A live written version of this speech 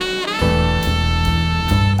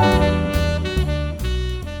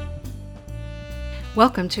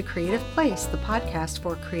Welcome to Creative Place, the podcast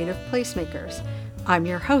for creative placemakers. I'm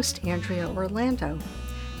your host, Andrea Orlando.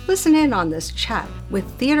 Listen in on this chat with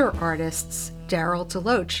theater artists Daryl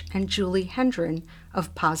Deloach and Julie Hendren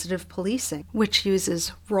of Positive Policing, which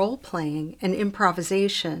uses role-playing and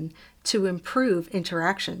improvisation to improve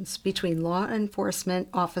interactions between law enforcement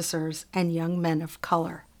officers and young men of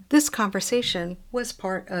color. This conversation was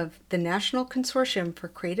part of the National Consortium for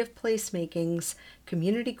Creative Placemaking's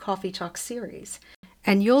Community Coffee Talk series,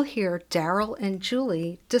 and you'll hear Daryl and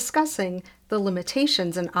Julie discussing the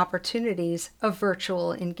limitations and opportunities of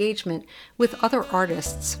virtual engagement with other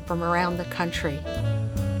artists from around the country.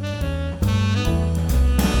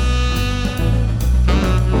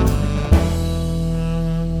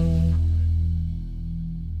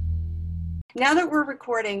 Now that we're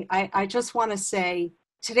recording, I just want to say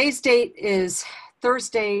today's date is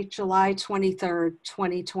Thursday, July 23rd,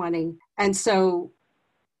 2020. And so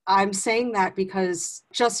I'm saying that because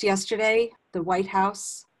just yesterday, the White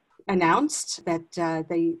House announced that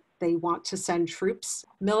they want to send troops,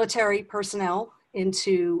 military personnel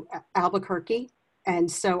into Albuquerque.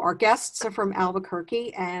 And so our guests are from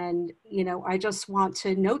Albuquerque. And, I just want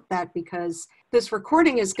to note that because this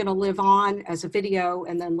recording is going to live on as a video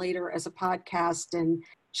and then later as a podcast. And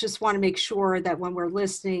just want to make sure that when we're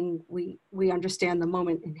listening, we understand the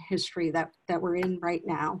moment in history that we're in right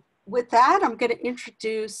now. With that, I'm going to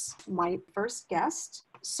introduce my first guest.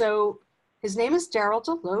 So his name is Daryl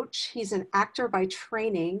Deloach. He's an actor by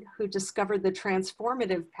training who discovered the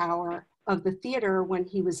transformative power of the theater when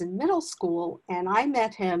he was in middle school. And I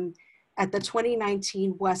met him at the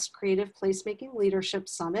 2019 West Creative Placemaking Leadership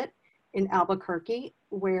Summit in Albuquerque,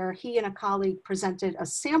 where he and a colleague presented a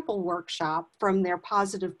sample workshop from their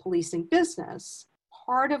positive policing business.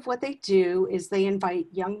 Part of what they do is they invite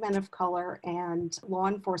young men of color and law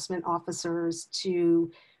enforcement officers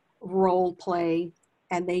to role play,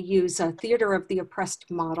 and they use a theater of the oppressed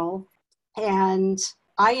model. And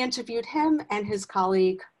I interviewed him and his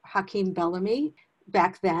colleague, Hakeem Bellamy,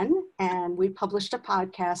 back then, and we published a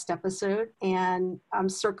podcast episode, and I'm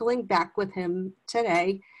circling back with him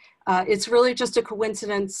today. It's really just a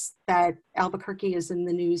coincidence that Albuquerque is in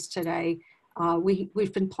the news today.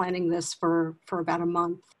 We've been planning this for about a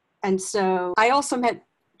month. And so I also met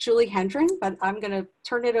Julie Hendren, but I'm going to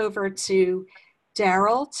turn it over to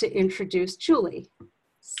Daryl to introduce Julie.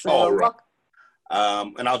 All right.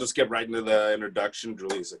 And I'll just get right into the introduction.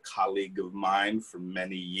 Julie is a colleague of mine for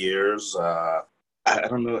many years. I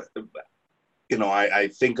don't know, I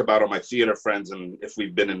think about all my theater friends and if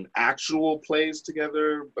we've been in actual plays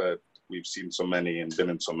together, but we've seen so many and been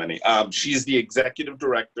in so many. She's the executive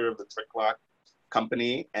director of the Tricklock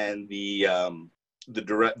Company and the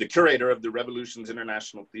curator of the Revolutions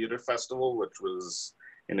International Theater Festival, which was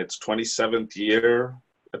in its 27th year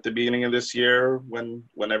at the beginning of this year when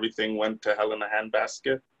everything went to hell in a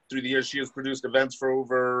handbasket. Through the years, she has produced events for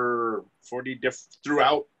over 40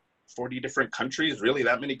 different countries, really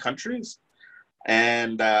that many countries.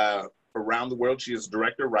 And around the world, she is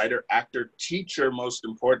director, writer, actor, teacher, most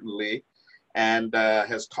importantly, and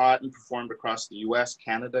has taught and performed across the US,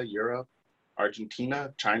 Canada, Europe,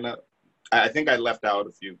 Argentina, China. I think I left out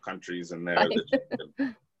a few countries in there.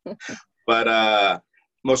 But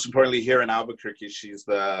most importantly, here in Albuquerque, she's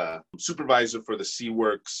the supervisor for the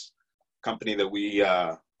C-Works company that we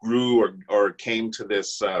grew or came to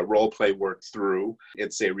this role play work through.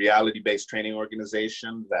 It's a reality-based training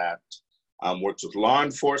organization that works with law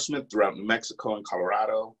enforcement throughout New Mexico and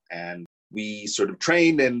Colorado. And we sort of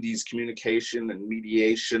trained in these communication and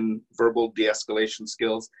mediation, verbal de-escalation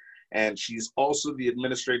skills. And she's also the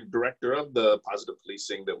administrative director of the Positive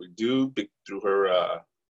Policing that we do through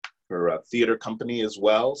her theater company as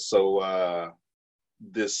well. So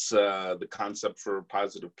the concept for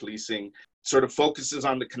Positive Policing sort of focuses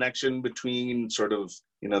on the connection between sort of,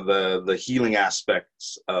 the healing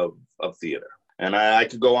aspects of theater. And I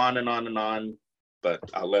could go on and on and on, but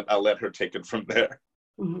I'll let her take it from there.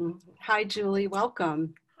 Mm-hmm. Hi, Julie.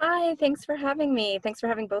 Welcome. Hi, thanks for having me. Thanks for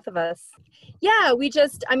having both of us. Yeah,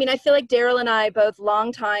 I feel like Daryl and I both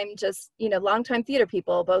longtime theater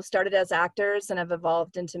people, both started as actors and have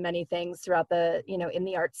evolved into many things throughout in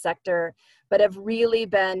the arts sector, but have really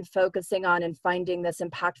been focusing on and finding this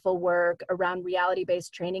impactful work around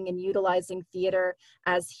reality-based training and utilizing theater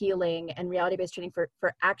as healing and reality-based training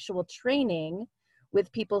for actual training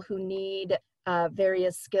with people who need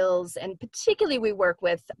various skills, and particularly we work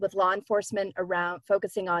with law enforcement around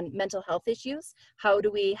focusing on mental health issues. How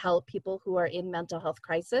do we help people who are in mental health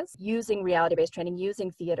crisis using reality-based training,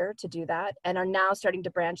 using theater to do that, and are now starting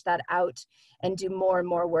to branch that out and do more and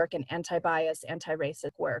more work in anti-bias,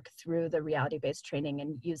 anti-racist work through the reality-based training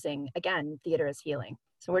and using, again, theater as healing.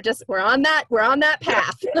 So we're on that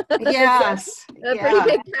path. Yes. A pretty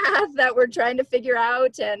big path that we're trying to figure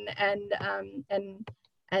out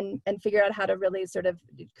and figure out how to really sort of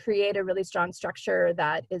create a really strong structure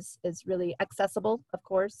that is really accessible, of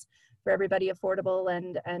course, for everybody, affordable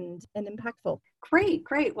and impactful.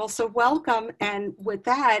 Great. Well, so welcome. And with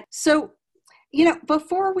that, so,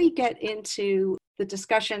 before we get into the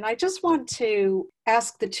discussion, I just want to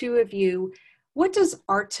ask the two of you, what does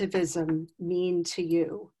artivism mean to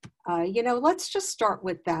you? Let's just start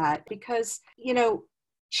with that because,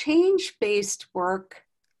 change-based work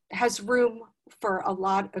has room for a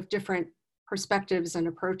lot of different perspectives and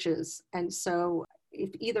approaches. And so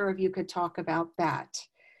if either of you could talk about that,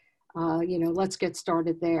 let's get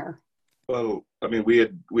started there. Well, I mean, we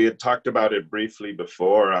had talked about it briefly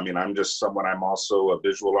before. I mean, I'm also a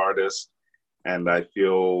visual artist, and I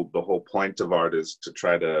feel the whole point of art is to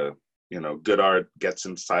try to, good art gets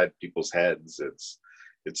inside people's heads.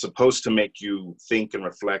 It's supposed to make you think and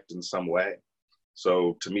reflect in some way.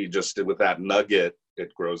 So to me, just with that nugget,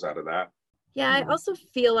 it grows out of that. Yeah, I also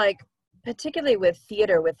feel like, particularly with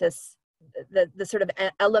theater, with this, the sort of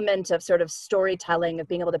element of sort of storytelling, of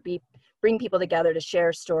being able to bring people together to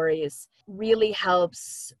share stories, really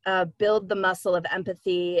helps build the muscle of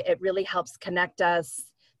empathy. It really helps connect us.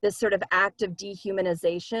 This sort of act of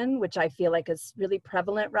dehumanization, which I feel like is really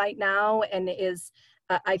prevalent right now and is,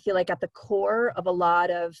 I feel like, at the core of a lot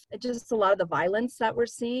of the violence that we're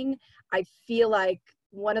seeing. I feel like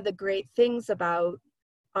one of the great things about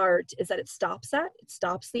art is that it stops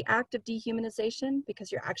the act of dehumanization,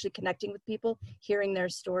 because you're actually connecting with people, hearing their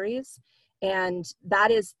stories. And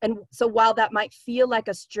so while that might feel like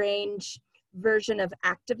a strange version of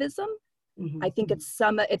activism, I think it's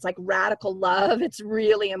like radical love. It's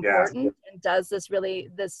really important and does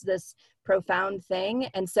this profound thing.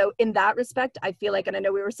 And so in that respect, I feel like, and I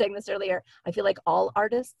know we were saying this earlier, I feel like all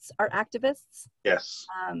artists are activists. Yes.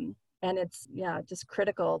 And it's, just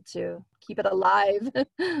critical to keep it alive,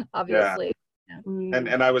 obviously. Yeah.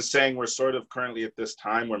 And I was saying, we're sort of currently at this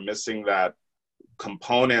time, we're missing that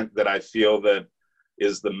component that I feel that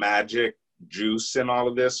is the magic juice in all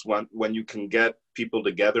of this. When you can get people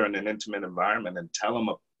together in an intimate environment and tell them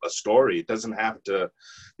a story, you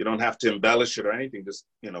don't have to embellish it or anything, just,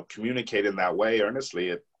 communicate in that way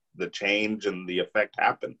earnestly, the change and the effect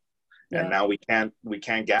happen. Yeah. And now we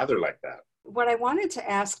can't gather like that. What I wanted to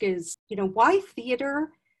ask is, why theater,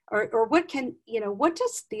 or what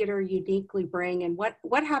does theater uniquely bring, and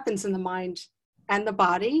what happens in the mind and the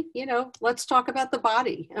body? Let's talk about the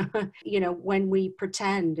body, when we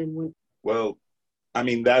pretend and when. Well, I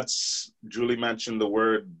mean, Julie mentioned the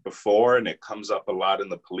word before, and it comes up a lot in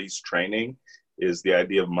the police training, is the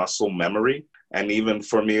idea of muscle memory. And even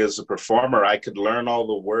for me as a performer, I could learn all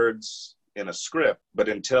the words in a script, but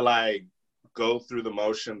until I go through the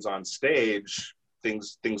motions on stage,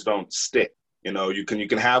 things don't stick. You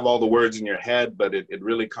can have all the words in your head, but it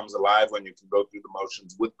really comes alive when you can go through the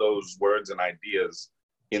motions with those words and ideas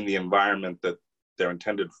in the environment that they're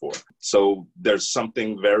intended for. So there's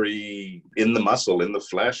something very in the muscle, in the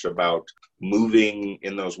flesh, about moving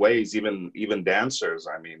in those ways. Even dancers,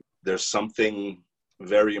 I mean, there's something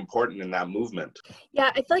very important in that movement. Yeah,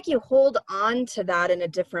 I feel like you hold on to that in a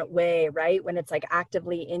different way, right? When it's like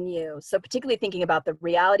actively in you. So particularly thinking about the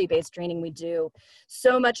reality-based training we do,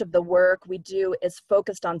 so much of the work we do is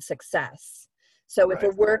focused on success. So if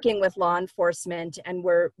we're working with law enforcement and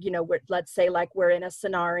we're let's say like we're in a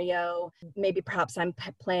scenario, maybe perhaps I'm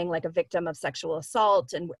playing like a victim of sexual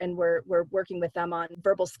assault and we're working with them on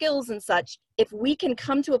verbal skills and such. If we can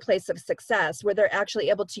come to a place of success where they're actually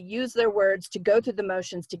able to use their words, to go through the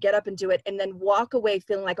motions, to get up and do it, and then walk away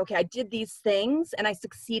feeling like, okay, I did these things and I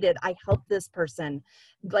succeeded. I helped this person.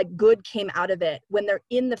 Like good came out of it. When they're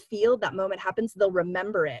in the field, that moment happens, they'll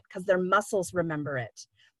remember it because their muscles remember it.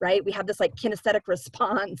 Right? We have this like kinesthetic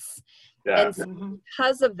response. Yeah. And so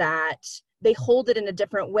because of that, they hold it in a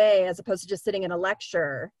different way as opposed to just sitting in a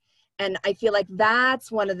lecture. And I feel like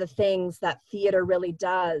that's one of the things that theater really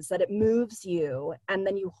does, that it moves you and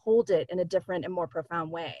then you hold it in a different and more profound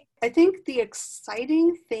way. I think the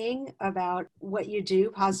exciting thing about what you do,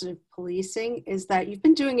 positive policing, is that you've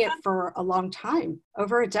been doing it for a long time,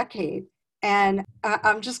 over a decade. And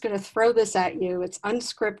I'm just going to throw this at you. It's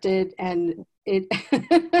unscripted and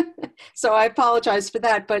so I apologize for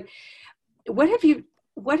that. But what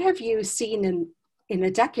have you seen in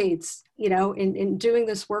the decades, in doing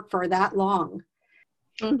this work for that long?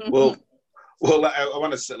 Well, I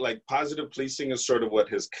want to say, like, positive policing is sort of what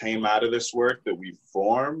has came out of this work that we've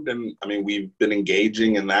formed. And I mean, we've been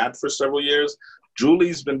engaging in that for several years.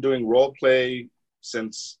 Julie's been doing role play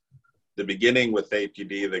since the beginning with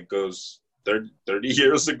APD that goes 30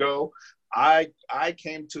 years ago. I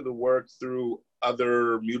came to the work through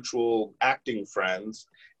other mutual acting friends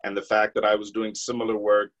and the fact that I was doing similar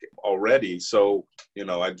work already. So,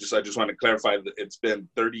 I just want to clarify that it's been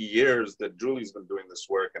 30 years that Julie's been doing this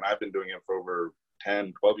work, and I've been doing it for over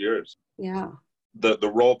 10, 12 years. Yeah.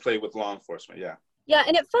 The role play with law enforcement, yeah. Yeah,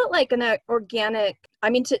 and it felt like an organic,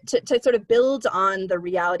 to sort of build on the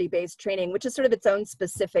reality-based training, which is sort of its own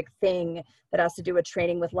specific thing that has to do with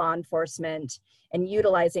training with law enforcement and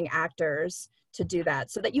utilizing actors to do that,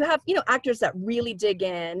 so that you have, actors that really dig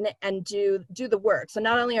in and do the work. So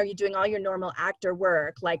not only are you doing all your normal actor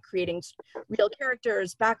work, like creating real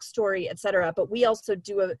characters, backstory, etc., but we also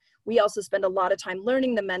spend a lot of time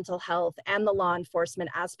learning the mental health and the law enforcement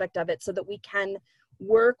aspect of it, so that we can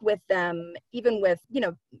work with them, even with,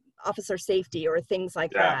 officer safety or things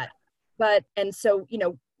like that. And so,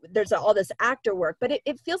 there's all this actor work, but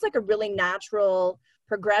it feels like a really natural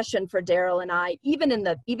progression for Daryl and I, even in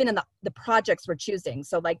the projects we're choosing.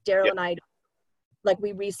 So like Daryl and I, like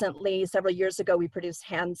we recently, several years ago, we produced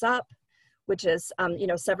Hands Up, which is,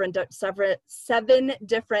 7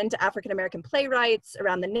 different African-American playwrights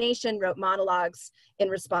around the nation wrote monologues in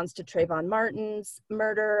response to Trayvon Martin's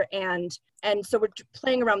murder. And so we're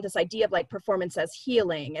playing around with this idea of like performance as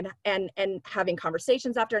healing and having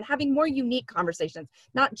conversations after, and having more unique conversations,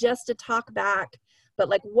 not just to talk back, but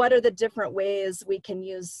like, what are the different ways we can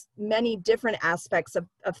use many different aspects of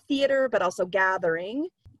theater, but also gathering,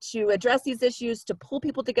 to address these issues, to pull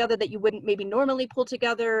people together that you wouldn't maybe normally pull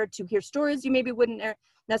together, to hear stories you maybe wouldn't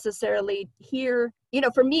necessarily hear.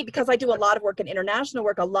 For me, because I do a lot of work in international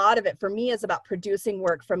work, a lot of it for me is about producing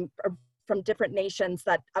work from different nations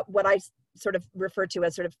that what I sort of refer to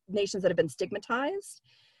as sort of nations that have been stigmatized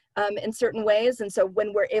in certain ways. And so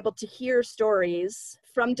when we're able to hear stories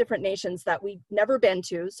from different nations that we've never been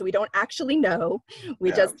to, so we don't actually know,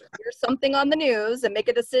 we just hear something on the news and make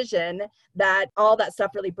a decision, that all that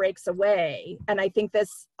stuff really breaks away. And I think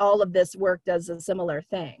all of this work does a similar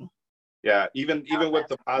thing. Yeah, even with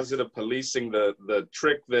the positive policing, the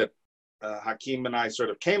trick that Hakeem and I sort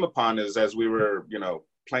of came upon is, as we were,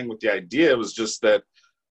 playing with the idea, was just that,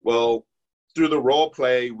 well, through the role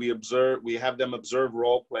play, we have them observe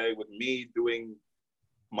role play with me doing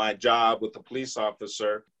my job with the police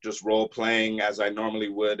officer, just role playing as I normally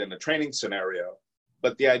would in a training scenario.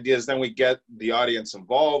 But the idea is then we get the audience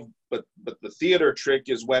involved. But the theater trick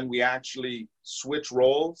is when we actually switch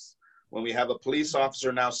roles, when we have a police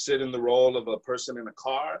officer now sit in the role of a person in a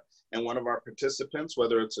car, and one of our participants,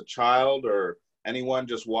 whether it's a child or anyone,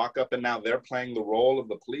 just walk up and now they're playing the role of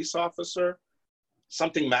the police officer.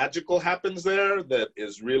 Something magical happens there that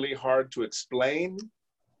is really hard to explain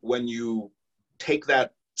when you take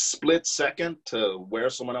that split second to wear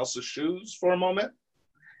someone else's shoes for a moment.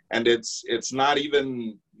 And it's not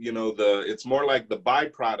even, it's more like the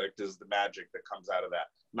byproduct is the magic that comes out of that,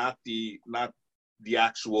 not the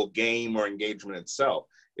actual game or engagement itself.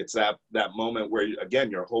 It's that moment where, again,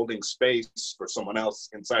 you're holding space for someone else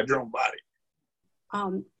inside your own body.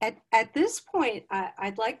 At this point,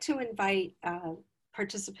 I'd like to invite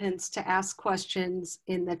participants to ask questions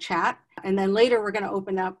in the chat, and then later we're going to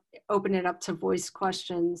open it up to voice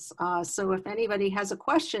questions. So if anybody has a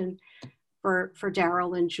question for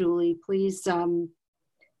Daryl and Julie, please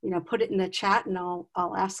put it in the chat, and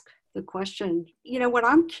I'll ask the question. What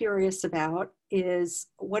I'm curious about is,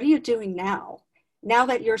 what are you doing now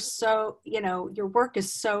that you're so, your work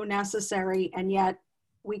is so necessary, and yet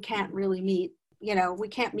we can't really meet, we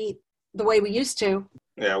can't meet the way we used to.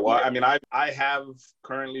 Yeah, well, I mean, I have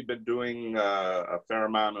currently been doing a fair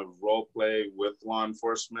amount of role play with law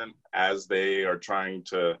enforcement as they are trying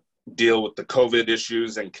to deal with the COVID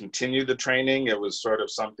issues and continue the training. It was sort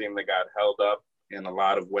of something that got held up in a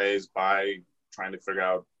lot of ways by trying to figure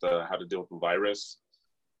out how to deal with the virus.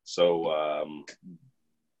 So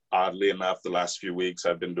oddly enough, the last few weeks,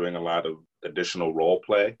 I've been doing a lot of additional role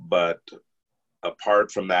play. But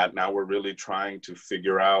apart from that, now we're really trying to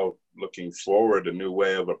figure out, looking forward, a new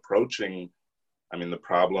way of approaching. I mean, the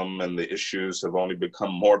problem and the issues have only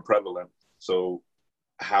become more prevalent. So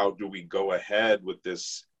how do we go ahead with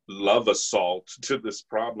this love assault to this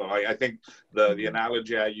problem? I think the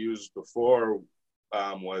analogy I used before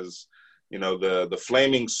was, the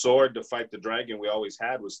flaming sword to fight the dragon we always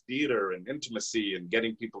had was theater and intimacy and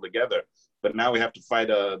getting people together. but now we have to fight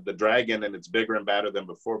the dragon, and it's bigger and badder than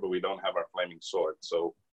before, but we don't have our flaming sword.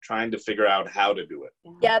 So trying to figure out how to do it.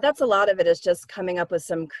 Yeah, that's a lot of it, is just coming up with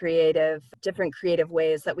some different creative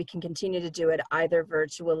ways that we can continue to do it, either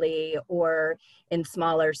virtually or in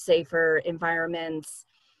smaller, safer environments.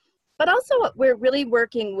 But also we're really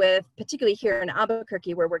working with, particularly here in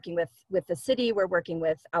Albuquerque, we're working with the city, we're working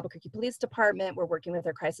with Albuquerque Police Department, we're working with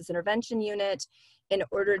our crisis intervention unit in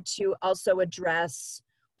order to also address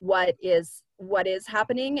what is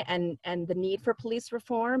happening and the need for police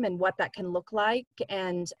reform and what that can look like,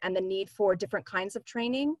 and the need for different kinds of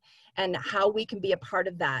training and how we can be a part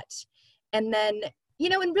of that. And then,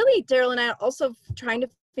 and really Daryl and I are also trying to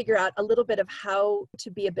figure out a little bit of how to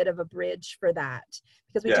be a bit of a bridge for that,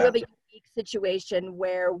 because we do have a unique situation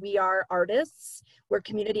where we are artists, we're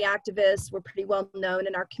community activists, we're pretty well known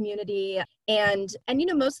in our community, and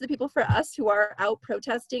most of the people for us who are out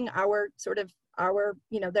protesting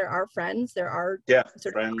they're our friends, they're our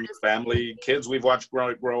friends, family, kids we've watched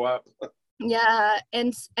grow up. Yeah,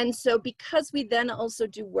 and so because we then also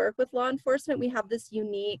do work with law enforcement, we have this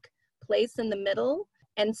unique place in the middle.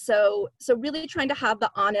 And so really trying to have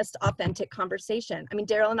the honest, authentic conversation. I mean,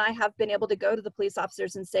 Daryl and I have been able to go to the police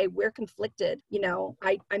officers and say, we're conflicted.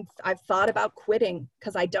 I've thought about quitting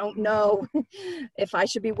because I don't know if I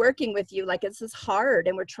should be working with you. Like, this is hard,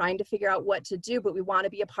 and we're trying to figure out what to do, but we want to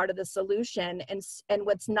be a part of the solution. And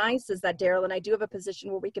what's nice is that Daryl and I do have a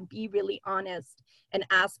position where we can be really honest and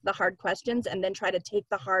ask the hard questions, and then try to take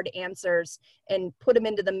the hard answers and put them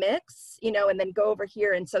into the mix, and then go over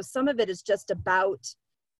here. And so some of it is just about,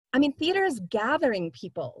 theater is gathering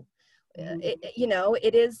people.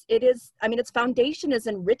 It is, its foundation is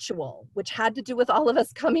in ritual, which had to do with all of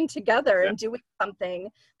us coming together and doing something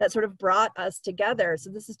that sort of brought us together. So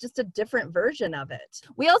this is just a different version of it.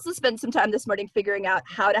 We also spent some time this morning figuring out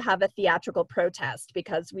how to have a theatrical protest,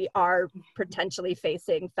 because we are potentially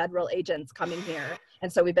facing federal agents coming here.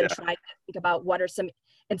 And so we've been trying to think about what are some,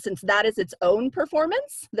 and since that is its own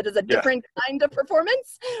performance, that is a different kind of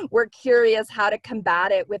performance, we're curious how to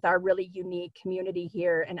combat it with our really unique community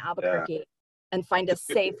here in Albuquerque and find a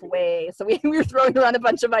safe way. So we were throwing around a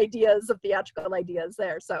bunch of ideas, of theatrical ideas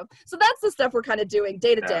there. So that's the stuff we're kind of doing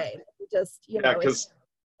day to day. Just, because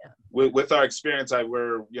with our experience,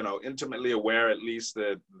 we're, intimately aware, at least,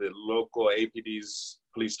 that the local APD's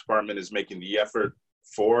police department is making the effort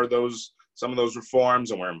for some of those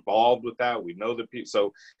reforms, and we're involved with that. We know the people,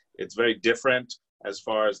 so it's very different as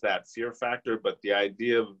far as that fear factor. But the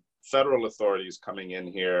idea of federal authorities coming in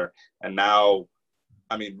here and now,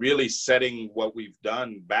 really setting what we've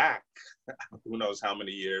done back, who knows how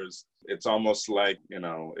many years. It's almost like,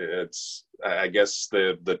 it's, I guess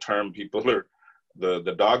the term people are,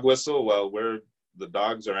 the dog whistle. Well, the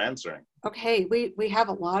dogs are answering. Okay, we have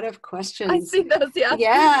a lot of questions. I see those,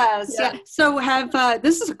 Yes. So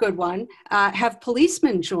this is a good one. Have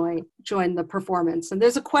policemen join the performance? And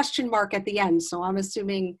there's a question mark at the end, so I'm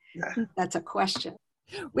assuming that's a question.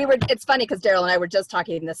 It's funny because Daryl and I were just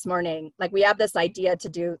talking this morning, like we have this idea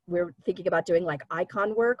we're thinking about doing like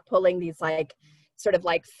icon work, pulling these sort of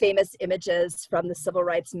famous images from the civil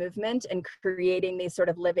rights movement and creating these sort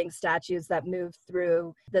of living statues that move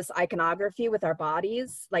through this iconography with our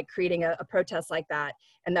bodies, like creating a protest like that.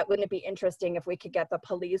 And that, wouldn't it be interesting if we could get the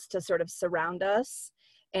police to sort of surround us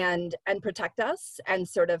and protect us, and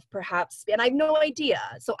sort of perhaps, and I have no idea.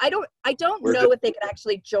 So I don't know if they could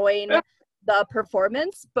actually join the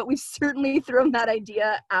performance, but we've certainly thrown that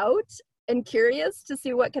idea out and curious to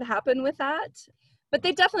see what could happen with that. But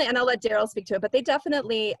they definitely, and I'll let Daryl speak to it, but they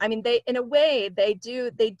definitely, they, in a way, they do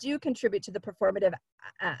contribute to the performative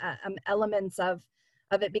elements of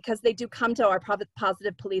it, because they do come to our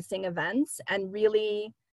positive policing events and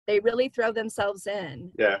they really throw themselves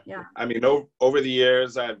in. Yeah. Over the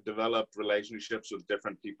years, I've developed relationships with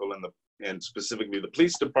different people and specifically the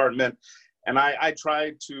police department. And I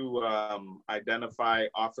try to identify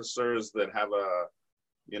officers that have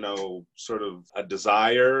sort of a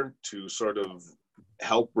desire to sort of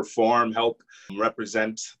help reform, help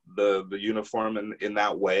represent the uniform in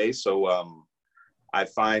that way. So I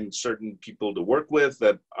find certain people to work with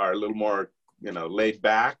that are a little more, laid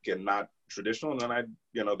back and not traditional. And then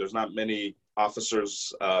there's not many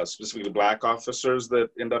officers, specifically Black officers, that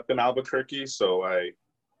end up in Albuquerque. So I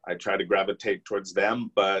try to gravitate towards them.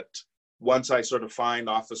 But once I sort of find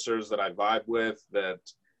officers that I vibe with, that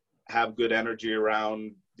have good energy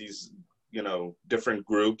around these, different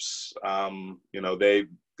groups,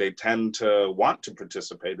 they tend to want to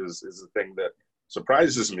participate is the thing that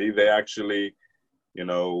surprises me. They actually,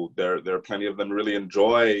 there are plenty of them really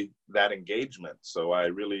enjoy that engagement. So I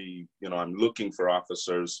really, I'm looking for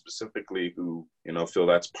officers specifically who, feel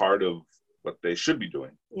that's part of what they should be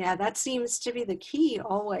doing. Yeah, that seems to be the key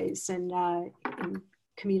always in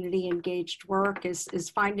community engaged work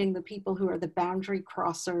is finding the people who are the boundary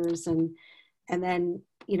crossers and then,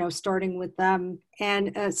 starting with them.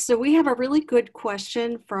 And so we have a really good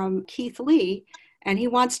question from Keith Lee, and he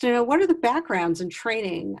wants to know, what are the backgrounds and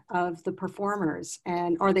training of the performers?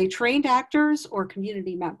 And are they trained actors or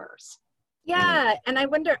community members? Yeah, and I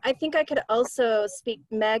wonder, I think I could also speak,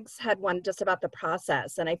 Meg's had one just about the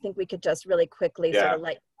process, and I think we could just really quickly sort of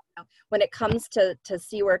when it comes to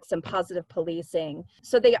CWorks and positive policing.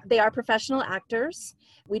 So they are professional actors.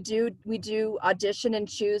 We do audition and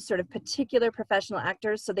choose sort of particular professional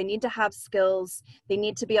actors. So they need to have skills. They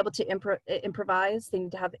need to be able to improvise. They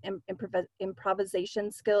need to have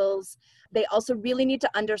improvisation skills. They also really need to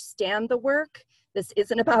understand the work. This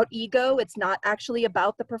isn't about ego. It's not actually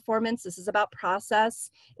about the performance. This is about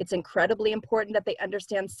process. It's incredibly important that they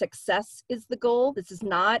understand success is the goal. This is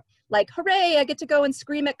not like, hooray, I get to go and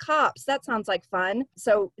scream at cops. That sounds like fun.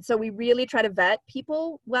 So we really try to vet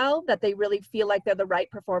people well, that they really feel like they're the right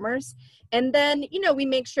performers. And then, we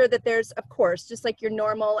make sure that there's, of course, just like your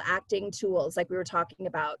normal acting tools, like we were talking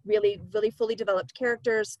about, really, really fully developed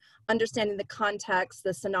characters, understanding the context,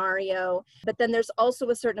 the scenario. But then there's also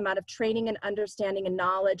a certain amount of training and understanding and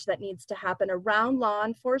knowledge that needs to happen around law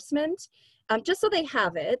enforcement. Just so they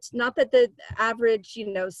have it, not that the average,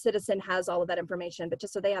 citizen has all of that information, but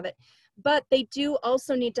just so they have it. But they do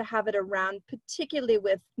also need to have it around, particularly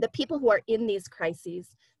with the people who are in these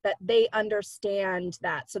crises, that they understand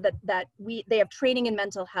that, so that they have training in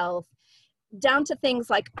mental health, down to things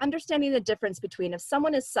like understanding the difference between if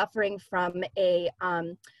someone is suffering from a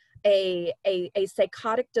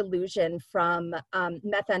psychotic delusion from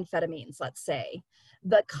methamphetamines, let's say,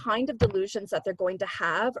 the kind of delusions that they're going to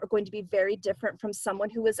have are going to be very different from someone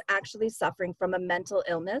who is actually suffering from a mental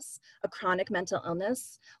illness, a chronic mental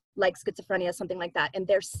illness, like schizophrenia, something like that, and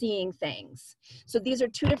they're seeing things. So these are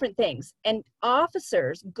two different things. And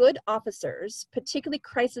officers, good officers, particularly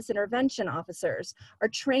crisis intervention officers, are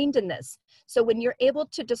trained in this. So when you're able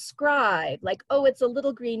to describe, like, oh, it's a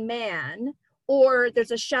little green man, or there's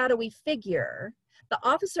a shadowy figure, the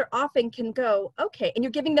officer often can go, okay, and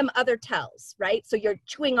you're giving them other tells, right? So you're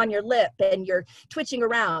chewing on your lip and you're twitching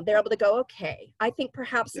around. They're able to go, okay, I think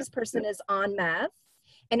perhaps this person is on meth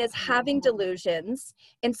and is having delusions.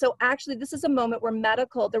 And so actually this is a moment where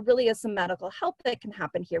there really is some medical help that can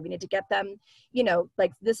happen here. We need to get them,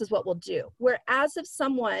 like, this is what we'll do. Whereas if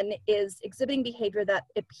someone is exhibiting behavior that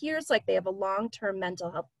appears like they have a long-term mental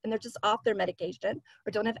health and they're just off their medication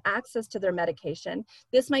or don't have access to their medication,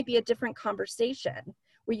 this might be a different conversation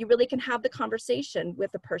where you really can have the conversation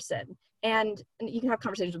with the person, and you can have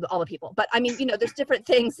conversations with all the people. But I mean, there's different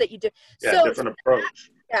things that you do. Yeah, so, different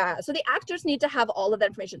approach. Yeah, so the actors need to have all of that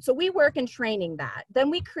information. So we work in training that.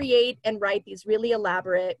 Then we create and write these really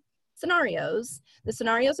elaborate scenarios. The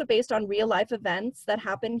scenarios are based on real life events that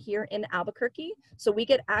happen here in Albuquerque. So we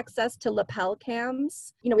get access to lapel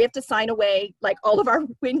cams. We have to sign away, like, all of our,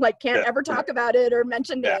 we can't ever talk about it or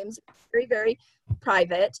mention names. Very, very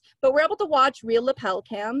private. But we're able to watch real lapel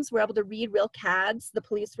cams. We're able to read real CADs, the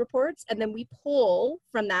police reports, and then we pull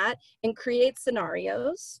from that and create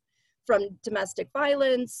scenarios from domestic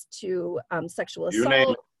violence to sexual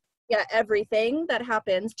assault. Yeah, everything that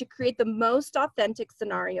happens to create the most authentic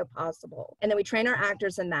scenario possible. And then we train our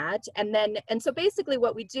actors in that. And so basically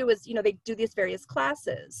what we do is, they do these various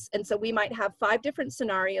classes. And so we might have 5 different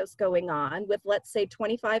scenarios going on with, let's say,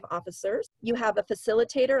 25 officers. You have a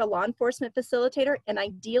facilitator, a law enforcement facilitator, and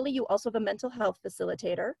ideally you also have a mental health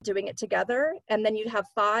facilitator doing it together. And then you have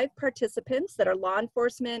 5 participants that are law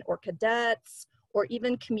enforcement or cadets or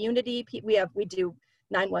even community. We do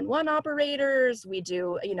 911 operators, we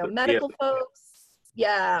do, medical folks,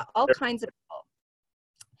 all kinds of people.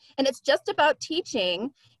 And it's just about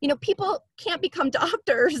teaching, people can't become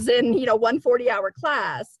doctors in, 1 40-hour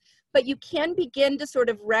class, but you can begin to sort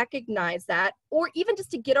of recognize that, or even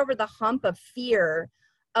just to get over the hump of fear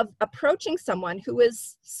of approaching someone who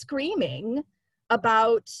is screaming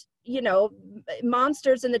about,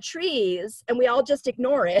 monsters in the trees, and we all just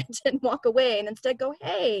ignore it and walk away and instead go,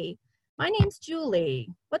 hey, my name's Julie.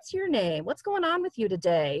 What's your name? What's going on with you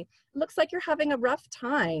today? It looks like you're having a rough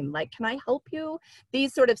time. Like, can I help you?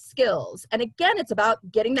 These sort of skills. And again, it's about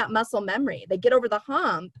getting that muscle memory. They get over the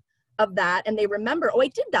hump of that and they remember, oh, I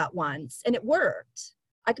did that once and it worked.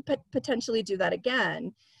 I could potentially do that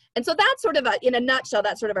again. And so that's sort of in a nutshell,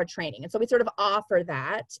 that's sort of our training. And so we sort of offer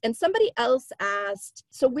that. And somebody else asked,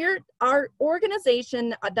 so our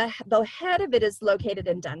organization, the head of it is located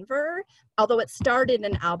in Denver, although it started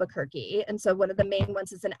in Albuquerque. And so one of the main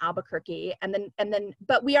ones is in Albuquerque. And then,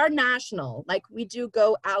 but we are national. Like, we do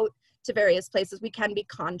go out to various places. We can be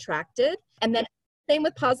contracted. And then same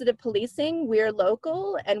with positive policing. We're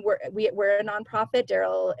local and we're a nonprofit.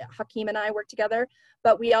 Daryl, Hakeem, and I work together,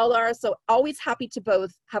 but we all are so always happy to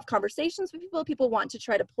both have conversations with people. People want to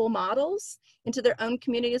try to pull models into their own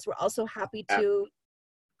communities. We're also happy to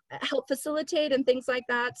help facilitate and things like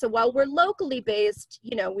that. So while we're locally based,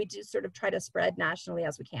 we do sort of try to spread nationally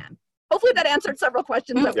as we can. Hopefully that answered several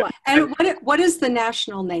questions at once. And what is the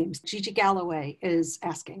national name? Gigi Galloway is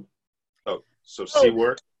asking. So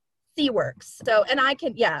CWorks? CWorks. So, and I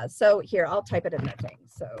can, so here, I'll type it in the thing.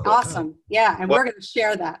 So awesome. Yeah. And we're going to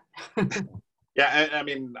share that. Yeah. I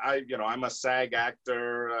mean, I'm a SAG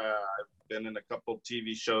actor. I've been in a couple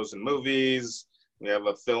TV shows and movies. We have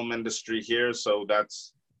a film industry here. So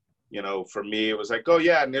that's, for me, it was like,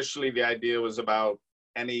 initially the idea was about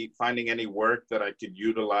finding any work that I could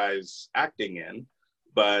utilize acting in.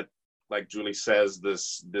 But like Julie says,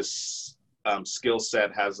 this skill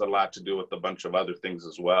set has a lot to do with a bunch of other things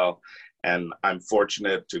as well. And I'm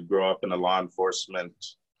fortunate to grow up in a law enforcement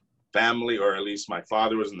family, or at least my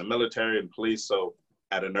father was in the military and police. So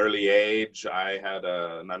at an early age, I had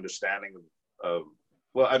an understanding of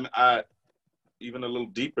even a little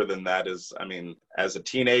deeper than that is, as a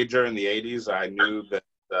teenager in the 80s, I knew that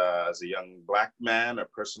as a young Black man or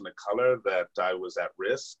person of color that I was at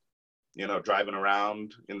risk, driving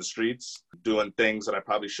around in the streets, doing things that I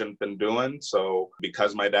probably shouldn't have been doing. So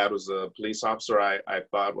because my dad was a police officer, I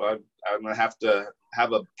thought, well, I'm going to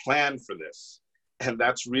have a plan for this. And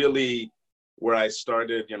that's really where I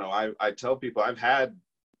started. I tell people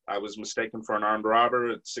I was mistaken for an armed robber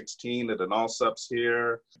at 16 at an Allsups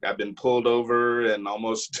here. I've been pulled over in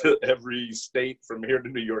almost every state from here to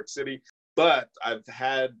New York City. But I've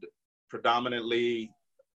had predominantly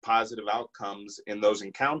positive outcomes in those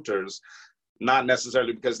encounters, not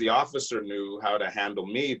necessarily because the officer knew how to handle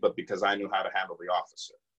me, but because I knew how to handle the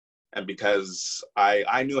officer. And because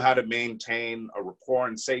I knew how to maintain a rapport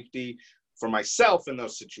and safety for myself in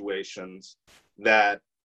those situations that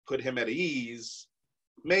put him at ease,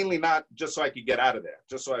 mainly not just so I could get out of there,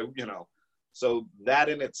 just so so that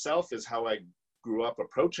in itself is how I grew up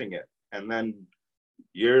approaching it. And then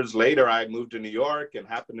years later, I moved to New York and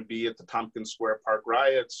happened to be at the Tompkins Square Park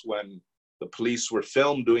riots when the police were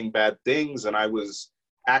filmed doing bad things. And I was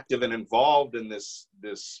active and involved in this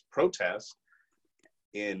protest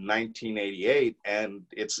in 1988. And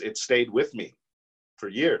it stayed with me for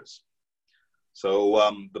years.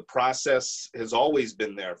 So the process has always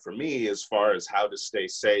been there for me as far as how to stay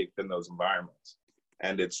safe in those environments.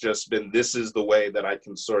 And it's just been, this is the way that I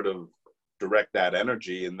can sort of direct that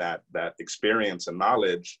energy and that experience and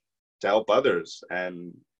knowledge to help others.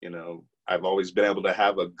 And, I've always been able to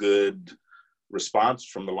have a good response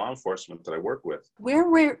from the law enforcement that I work with. Where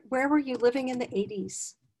were you living in the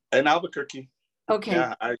 80s? In Albuquerque. Okay.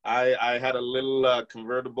 Yeah, I had a little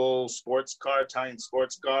convertible Italian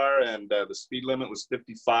sports car, and the speed limit was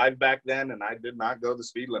 55 back then, and I did not go the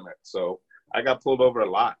speed limit. So I got pulled over a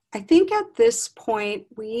lot. I think at this point,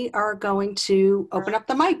 we are going to open up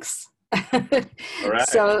the mics. All right.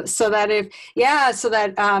 So that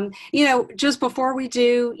just before we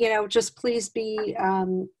do, just please be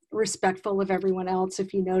respectful of everyone else.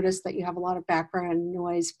 If you notice that you have a lot of background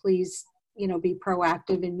noise, please, be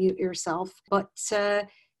proactive and mute yourself. But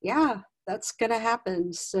that's going to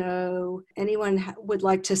happen. So anyone would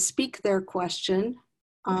like to speak their question.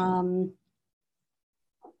 Hi,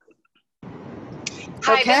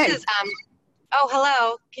 Okay. This is,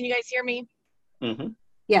 hello. Can you guys hear me? Mm-hmm.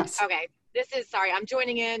 Yes. Okay. Sorry, I'm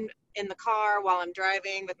joining in the car while I'm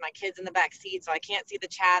driving with my kids in the back seat, so I can't see the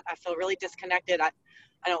chat. I feel really disconnected. I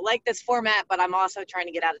don't like this format, but I'm also trying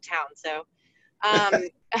to get out of town. So,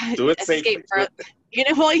 do it safely.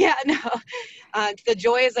 The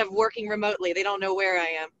joys of working remotely. They don't know where I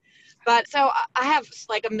am. But so I have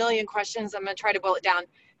like a million questions. I'm going to try to boil it down.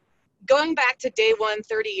 Going back to day one,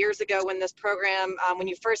 30 years ago when this program, when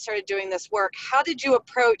you first started doing this work, how did you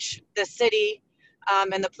approach the city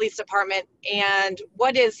and the police department, and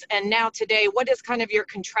now today, what is kind of your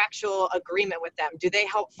contractual agreement with them? Do they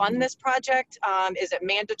help fund this project? Is it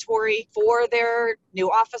mandatory for their new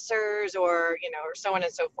officers, or so on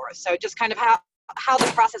and so forth? So just kind of how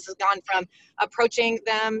the process has gone from approaching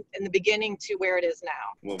them in the beginning to where it is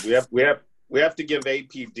now. Well, we have to give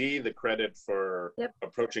APD the credit for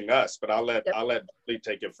approaching us, but I'll let Lee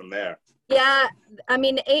take it from there. Yeah, I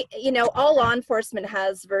mean, all law enforcement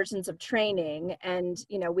has versions of training, and,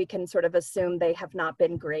 we can sort of assume they have not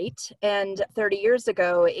been great. And 30 years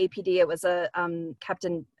ago, APD, it was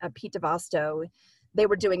Captain Pete DeVosto, they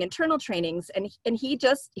were doing internal trainings, and he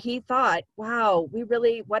thought, wow,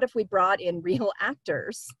 what if we brought in real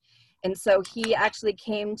actors And so he actually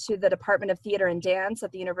came to the Department of Theater and Dance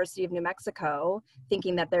at the University of New Mexico,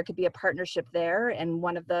 thinking that there could be a partnership there. And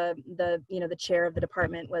one of the chair of the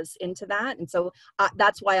department was into that. And so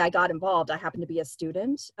that's why I got involved. I happened to be a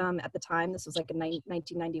student at the time. This was like in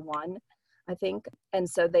 1991, I think. And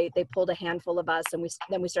so they pulled a handful of us, and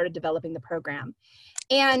then we started developing the program.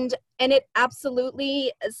 And it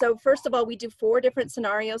absolutely, so first of all, we do 4 different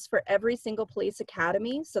scenarios for every single police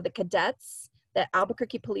academy. So the cadets, the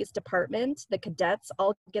Albuquerque Police Department, the cadets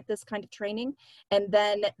all get this kind of training. And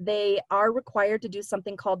then they are required to do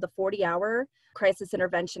something called the 40-hour crisis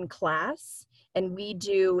intervention class. And we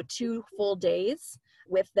do 2 full days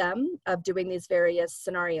with them of doing these various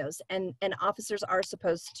scenarios. And officers are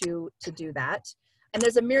supposed to do that. And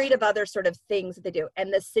there's a myriad of other sort of things that they do.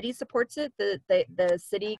 And the city supports it, the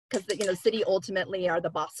city, because the city ultimately are the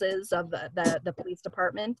bosses of the police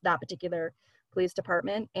department, that particular police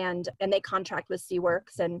department, and they contract with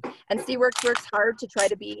CWorks, and CWorks works hard to try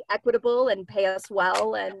to be equitable and pay us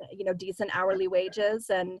well, and decent hourly wages,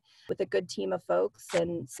 and with a good team of folks.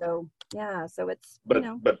 And so it's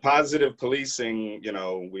but positive policing,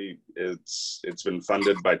 it's been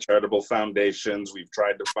funded by charitable foundations. We've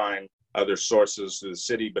tried to find other sources to the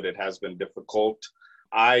city, but it has been difficult.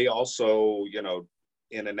 I also,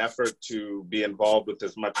 in an effort to be involved with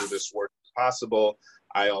as much of this work as possible,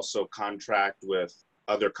 I also contract with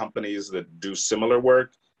other companies that do similar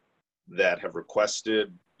work that have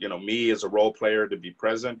requested, me as a role player to be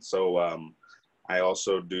present. So I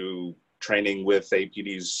also do training with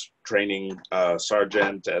APD's training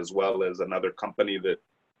sergeant, as well as another company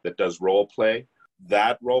that does role play.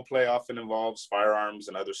 That role play often involves firearms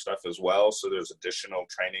and other stuff as well. So there's additional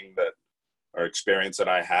training or experience that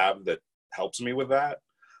I have that helps me with that.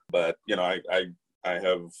 But,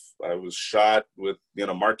 I was shot with,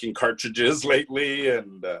 marking cartridges lately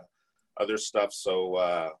and other stuff.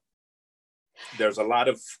 So there's a lot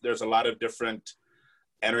of different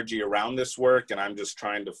energy around this work, and I'm just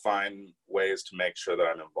trying to find ways to make sure that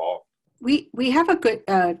I'm involved. We have a good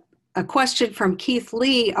a question from Keith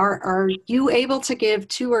Lee. Are you able to give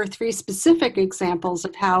 2 or 3 specific examples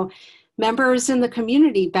of how members in the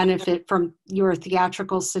community benefit from your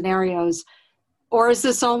theatrical scenarios? Or is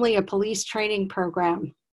this only a police training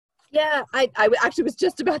program? Yeah, I actually was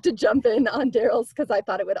just about to jump in on Daryl's, because I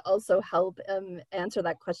thought it would also help answer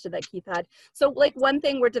that question that Keith had. So one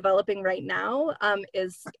thing we're developing right now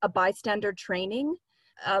is a bystander training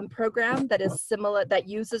program that is similar, that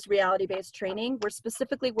uses reality-based training. We're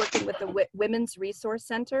specifically working with the Women's Resource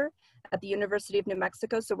Center at the University of New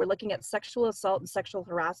Mexico. So we're looking at sexual assault and sexual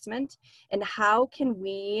harassment, and how can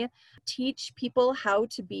we teach people how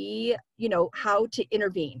to be, how to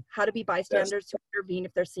intervene, how to be bystanders, to intervene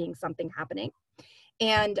if they're seeing something happening.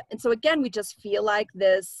 And so again, we just feel like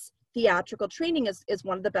this theatrical training is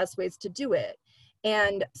one of the best ways to do it.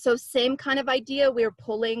 And so same kind of idea, we're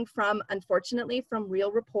pulling from, unfortunately, from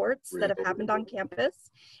real reports that have happened on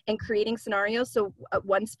campus and creating scenarios. So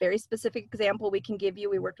one very specific example we can give you,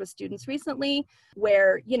 we worked with students recently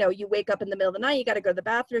where, you wake up in the middle of the night, you got to go to the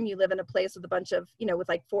bathroom, you live in a place with a bunch of, with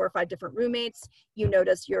like 4 or 5 different roommates. You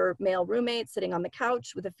notice your male roommate sitting on the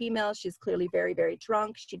couch with a female. She's clearly very, very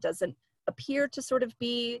drunk. She doesn't appear to sort of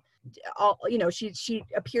be, she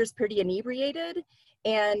appears pretty inebriated.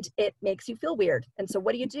 And it makes you feel weird. And so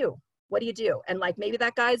what do you do? And maybe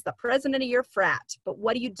that guy's the president of your frat, but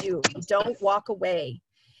what do? You don't walk away.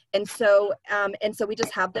 And so we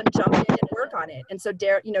just have them jump in and work on it. And so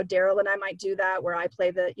Daryl and I might do that, where I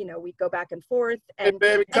play we go back and forth. And, hey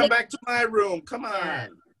baby, come back to my room. Come on.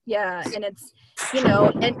 Yeah. And it's,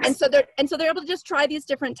 and so they're able to just try these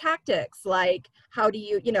different tactics. Like, how do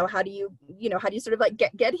you sort of like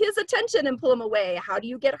get his attention and pull him away? How do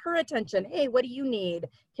you get her attention? Hey, what do you need?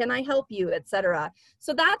 Can I help you? Etc.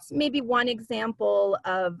 So that's maybe one example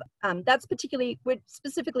of, we're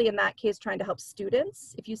specifically in that case, trying to help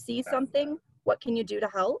students. If you see something, what can you do to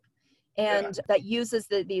help? And that uses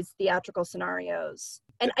these theatrical scenarios.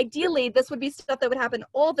 And ideally, this would be stuff that would happen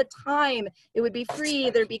all the time. It would be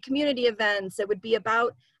free. There'd be community events. It would be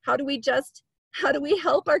about how do we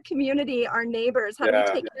help our community, our neighbors? How do we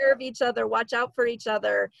take care of each other, watch out for each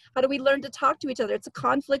other? How do we learn to talk to each other? It's a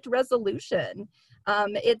conflict resolution.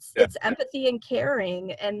 It's empathy and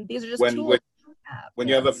caring. And these are just tools. When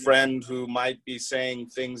you have a friend who might be saying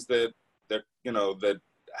things that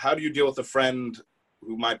how do you deal with a friend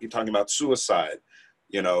who might be talking about suicide?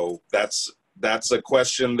 That's a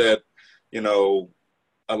question that,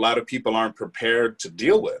 a lot of people aren't prepared to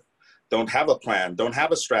deal with, don't have a plan, don't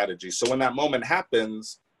have a strategy. So when that moment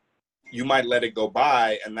happens, you might let it go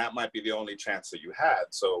by, and that might be the only chance that you had.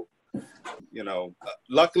 So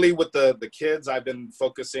Luckily with the kids, I've been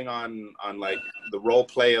focusing on like the role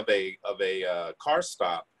play of a car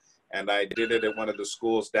stop. And I did it at one of the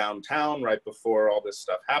schools downtown right before all this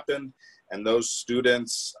stuff happened. And those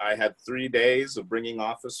students, I had 3 days of bringing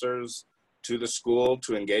officers to the school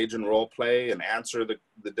to engage in role play and answer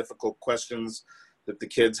the difficult questions that the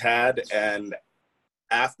kids had. And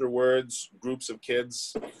afterwards, groups of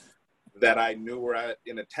kids that I knew were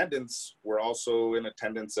in attendance were also in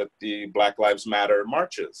attendance at the Black Lives Matter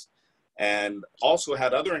marches, and also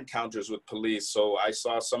had other encounters with police. So I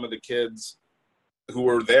saw some of the kids who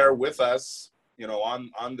were there with us,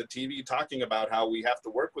 on the TV talking about how we have to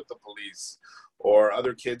work with the police, or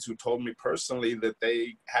other kids who told me personally that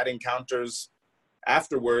they had encounters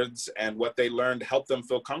afterwards and what they learned helped them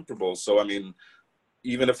feel comfortable. So, I mean,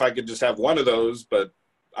 even if I could just have one of those, but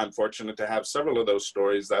I'm fortunate to have several of those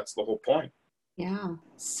stories, that's the whole point. Yeah.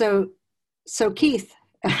 So Keith,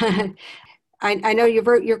 I know you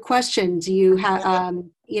wrote your question. Do you have,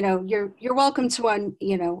 you're welcome to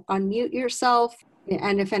unmute yourself.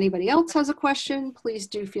 And if anybody else has a question, please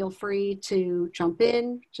do feel free to jump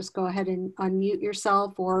in. Just go ahead and unmute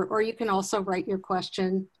yourself, or you can also write your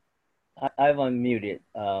question. I've unmuted,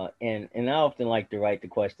 and I often like to write the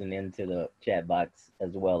question into the chat box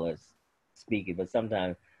as well as speak it, but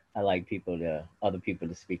sometimes I like other people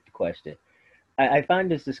to speak the question. I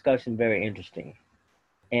find this discussion very interesting,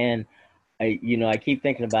 and I keep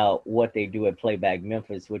thinking about what they do at Playback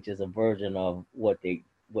Memphis, which is a version of what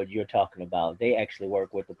you're talking about. They actually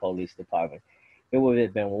work with the police department. It would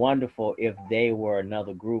have been wonderful if they were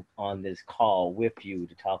another group on this call with you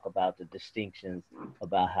to talk about the distinctions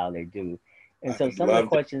about how they do. And so some of the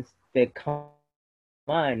questions that come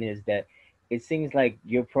to mind is that it seems like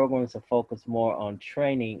your programs are focused more on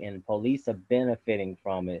training and police are benefiting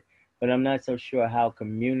from it, but I'm not so sure how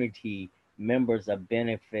community members are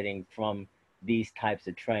benefiting from these types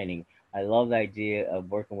of training. I love the idea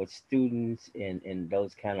of working with students in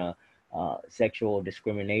those kind of sexual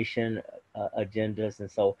discrimination agendas.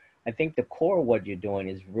 And so I think the core of what you're doing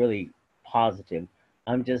is really positive.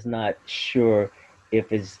 I'm just not sure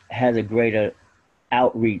if it has a greater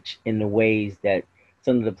outreach in the ways that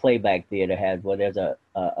some of the playback theater has, where there's a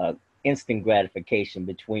instant gratification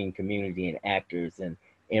between community and actors and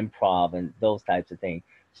improv and those types of things.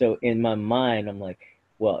 So in my mind, I'm like,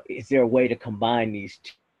 well, is there a way to combine these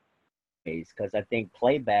two ways? Because I think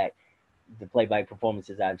the playback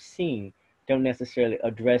performances I've seen don't necessarily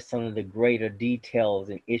address some of the greater details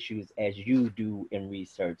and issues as you do in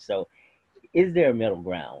research. So is there a middle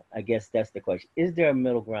ground? I guess that's the question. Is there a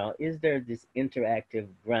middle ground? Is there this interactive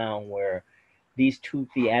ground where these two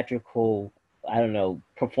theatrical,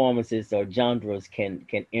 performances or genres can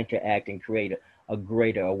interact and create a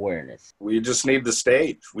greater awareness? We just need the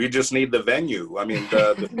stage. We just need the venue. I mean,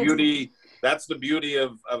 the beauty, that's the beauty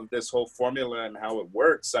of this whole formula and how it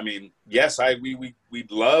works. I mean, yes,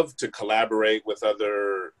 we'd love to collaborate with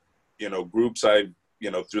other, groups.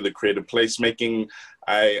 Through the creative placemaking,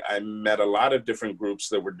 I met a lot of different groups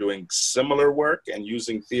that were doing similar work and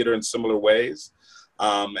using theater in similar ways,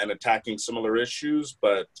 and attacking similar issues.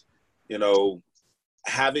 But,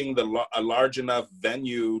 having a large enough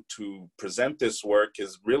venue to present this work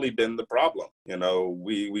has really been the problem.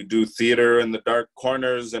 We do theater in the dark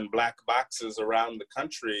corners and black boxes around the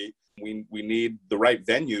country. We need the right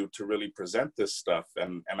venue to really present this stuff.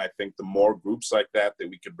 And I think the more groups like that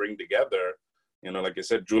we could bring together, like I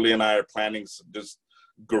said, Julie and I are planning just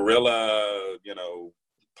guerrilla,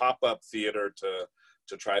 pop-up theater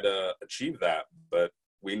to try to achieve that. But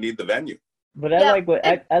we need the venue. But I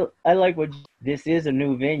like what this is, a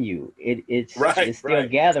new venue. It's still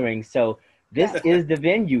gathering. So this is the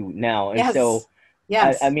venue now. And so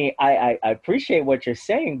yes. I appreciate what you're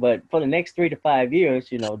saying, but for the next 3 to 5 years,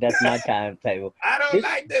 that's my timetable. I don't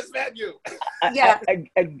like this venue.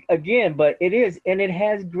 Again, but it is, and it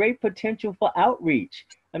has great potential for outreach.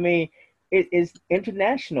 I mean, it is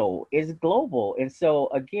international, it's global. And so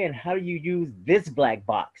again, how do you use this black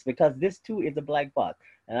box? Because this too is a black box.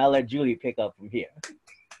 And I'll let Julie pick up from here.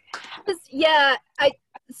 Yeah, I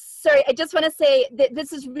just want to say that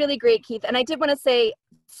this is really great, Keith. And I did want to say,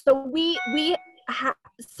 so we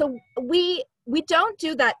don't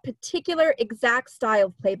do that particular exact style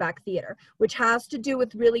of playback theater, which has to do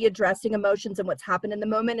with really addressing emotions and what's happened in the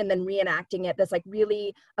moment and then reenacting it. That's like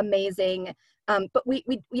really amazing. But we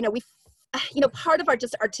part of our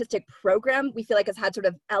just artistic program, we feel like has had sort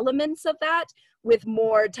of elements of that with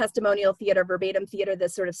more testimonial theater, verbatim theater,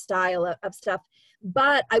 this sort of style of stuff.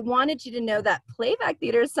 But I wanted you to know that playback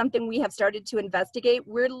theater is something we have started to investigate.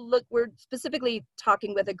 We're specifically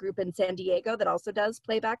talking with a group in San Diego that also does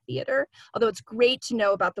playback theater. Although it's great to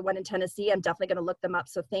know about the one in Tennessee, I'm definitely going to look them up.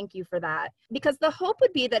 So thank you for that. Because the hope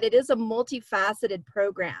would be that it is a multifaceted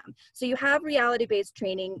program. So you have reality-based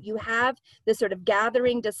training, you have this sort of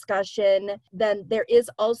gathering discussion. Then there is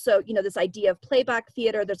also, this idea of playback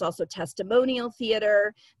theater. There's also testimonial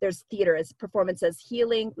theater. There's theater as performance as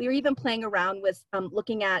healing. We were even playing around with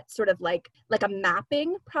looking at sort of like a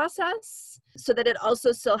mapping process so that it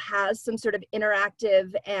also still has some sort of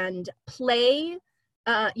interactive and play,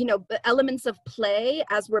 elements of play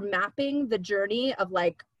as we're mapping the journey of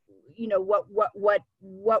what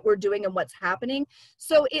we're doing and what's happening.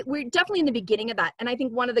 So we're definitely in the beginning of that. And I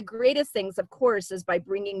think one of the greatest things, of course, is by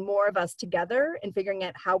bringing more of us together and figuring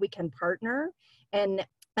out how we can partner. And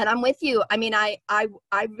I'm with you. I mean, I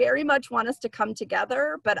very much want us to come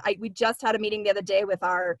together, but we just had a meeting the other day with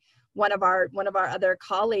one of our other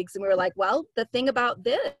colleagues, and we were like, well, the thing about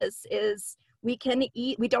this is we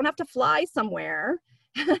don't have to fly somewhere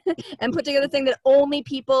and put together a thing that only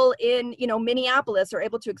people in, Minneapolis are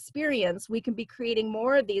able to experience. We can be creating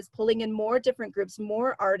more of these, pulling in more different groups,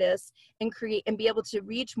 more artists, and be able to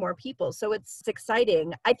reach more people. So it's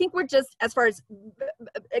exciting. I think we're just, as far as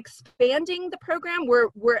expanding the program,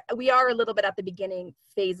 we are a little bit at the beginning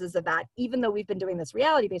phases of that, even though we've been doing this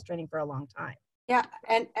reality-based training for a long time. Yeah,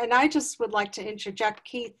 and I just would like to interject,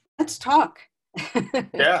 Keith, let's talk.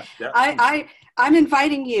 Yeah. I'm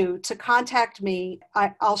inviting you to contact me.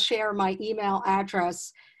 I'll share my email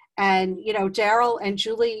address, and Daryl and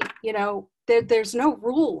Julie, there's no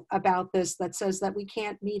rule about this that says that we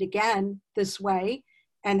can't meet again this way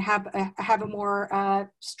and have a more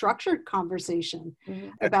structured conversation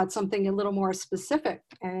about something a little more specific.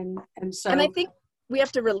 And I think we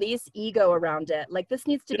have to release ego around it. Like, this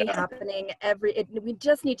needs to be happening we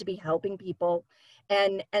just need to be helping people.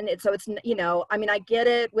 And so it's, I mean, I get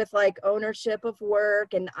it with like ownership of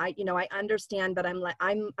work, and I understand, but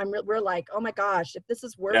we're like, oh my gosh, if this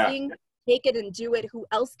is working, take it and do it. Who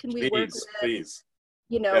else can we work with? Please.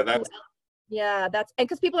 Yeah, and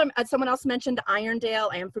because someone else mentioned Irondale.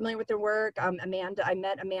 I am familiar with their work. Amanda, I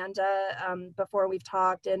met Amanda before we've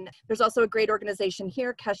talked. And there's also a great organization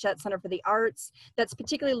here, Keshet Center for the Arts, that's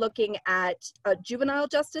particularly looking at a juvenile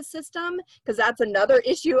justice system, because that's another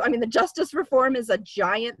issue. I mean, the justice reform is a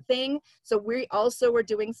giant thing. So we also were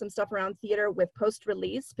doing some stuff around theater with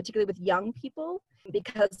post-release, particularly with young people,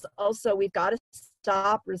 because also we've got to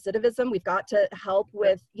stop recidivism. We've got to help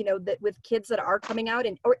with, with kids that are coming out,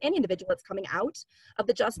 or any individual that's coming out of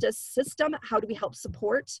the justice system. How do we help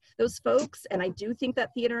support those folks? And I do think that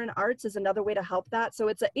theater and arts is another way to help that. So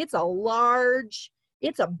it's a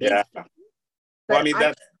big thing. Well, I mean,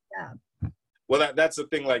 that's the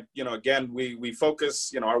thing. Like, again, we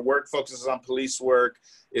focus, our work focuses on police work.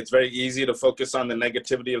 It's very easy to focus on the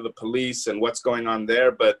negativity of the police and what's going on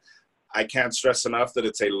there. But I can't stress enough that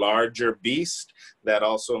it's a larger beast that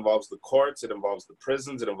also involves the courts, it involves the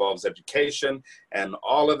prisons, it involves education, and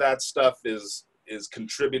all of that stuff is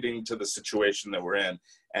contributing to the situation that we're in.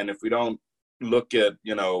 And if we don't look at,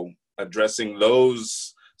 addressing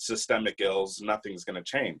those systemic ills, nothing's going to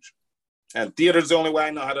change. And theater is the only way I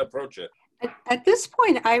know how to approach it. At this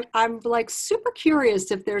point, I'm like super curious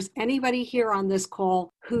if there's anybody here on this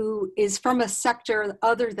call who is from a sector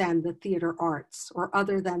other than the theater arts or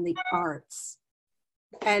other than the arts.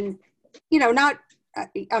 And,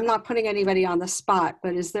 I'm not putting anybody on the spot,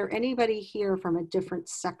 but is there anybody here from a different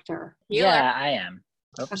sector? Yeah, I am.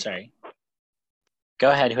 Oh, sorry. Go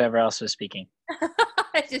ahead, whoever else was speaking.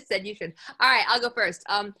 I just said you should. All right, I'll go first.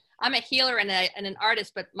 I'm a healer and an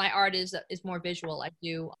artist, but my art is more visual. I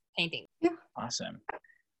do painting. Yeah. Awesome.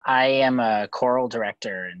 I am a choral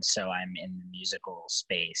director, and so I'm in the musical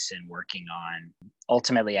space and working on,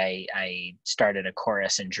 ultimately I started a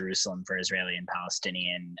chorus in Jerusalem for Israeli and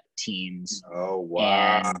Palestinian teens. Oh,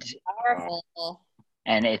 wow. Powerful.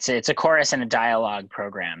 And it's a chorus and a dialogue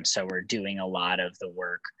program. So we're doing a lot of the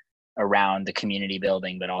work around the community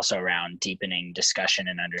building, but also around deepening discussion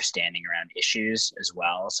and understanding around issues as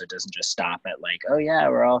well. So it doesn't just stop at like, oh yeah,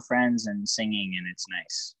 we're all friends and singing and it's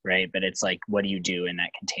nice, right? But it's like, what do you do in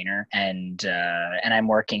that container? And I'm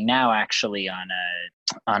working now actually on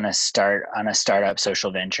a startup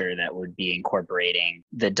social venture that would be incorporating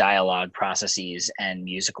the dialogue processes and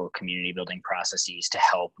musical community building processes to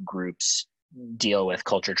help groups deal with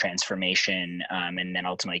culture transformation, and then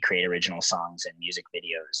ultimately create original songs and music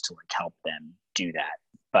videos to like help them do that.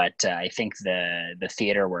 But I think the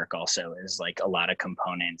theater work also is like a lot of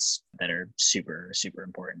components that are super, super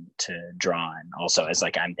important to draw on also as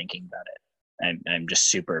like I'm thinking about it I'm just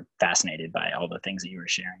super fascinated by all the things that you were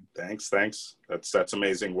sharing. Thanks. That's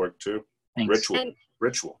amazing work too. Thanks.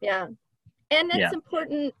 Ritual. Yeah. And it's Yeah.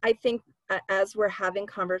 important, I think, as we're having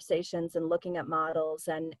conversations and looking at models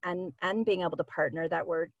and being able to partner, that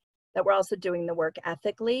we're also doing the work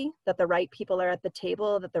ethically, that the right people are at the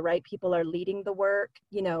table, that the right people are leading the work,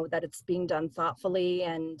 you know, that it's being done thoughtfully.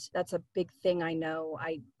 And that's a big thing I know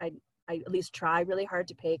I at least try really hard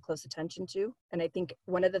to pay close attention to. And I think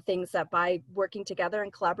one of the things that by working together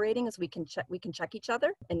and collaborating is we can check each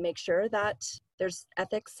other and make sure that there's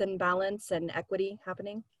ethics and balance and equity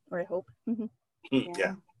happening, or I hope.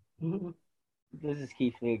 Yeah. This is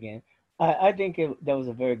Keith Lee again. I think that was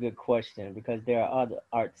a very good question, because there are other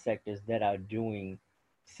art sectors that are doing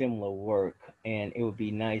similar work, and it would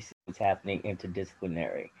be nice if it's happening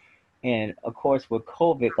interdisciplinary. And of course, with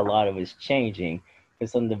COVID, a lot of it's changing,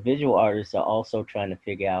 because some of the visual artists are also trying to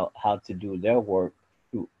figure out how to do their work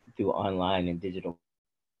through online and digital.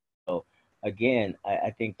 So again,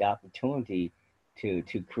 I think the opportunity to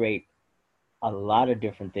create a lot of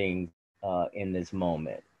different things in this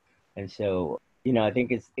moment. And so, you know, I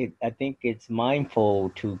think it's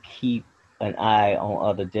mindful to keep an eye on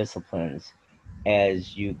other disciplines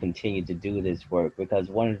as you continue to do this work, because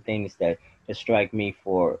one of the things that strike me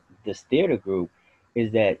for this theater group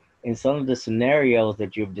is that in some of the scenarios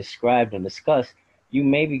that you've described and discussed, you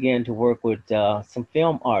may begin to work with some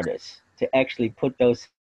film artists to actually put those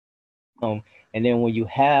and then when you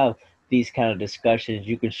have these kind of discussions,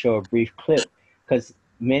 you can show a brief clip, because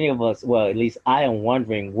many of us, well, at least I am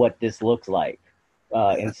wondering what this looks like.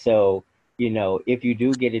 And so, you know, if you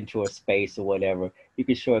do get into a space or whatever, you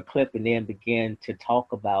can show a clip and then begin to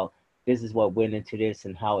talk about this is what went into this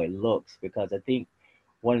and how it looks. Because I think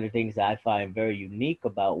one of the things that I find very unique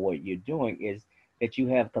about what you're doing is that you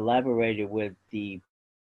have collaborated with the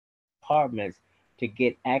departments to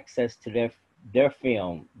get access to their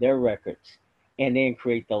film, their records, and then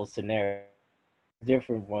create those scenarios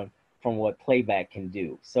different from what playback can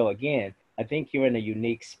do. So again, I think you're in a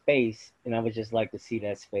unique space, and I would just like to see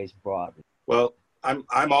that space broaden. Well,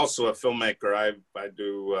 I'm also a filmmaker. I've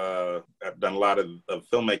done a lot of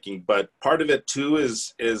filmmaking, but part of it too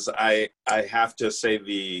is I have to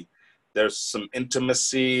say there's some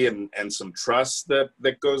intimacy and some trust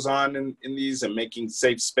that goes on in these, and making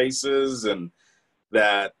safe spaces, and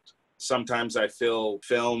that sometimes I feel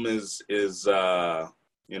film is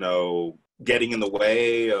you know, getting in the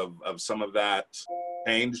way of some of that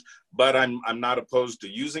change. But I'm not opposed to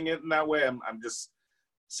using it in that way. I'm just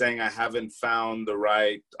saying I haven't found the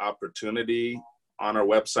right opportunity. On our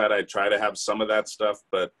website, I try to have some of that stuff,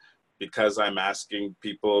 but because I'm asking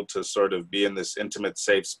people to sort of be in this intimate,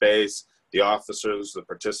 safe space, the officers, the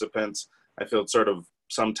participants, I feel it's sort of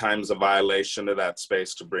sometimes a violation of that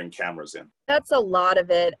space to bring cameras in. That's a lot of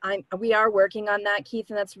it. We are working on that, Keith,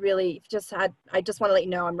 and that's really I just want to let you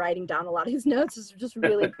know I'm writing down a lot of his notes. It's just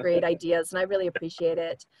really great ideas, and I really appreciate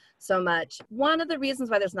it so much. One of the reasons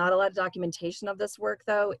why there's not a lot of documentation of this work,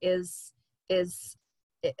 though, is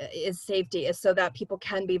safety, is so that people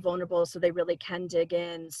can be vulnerable, so they really can dig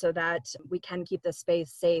in, so that we can keep the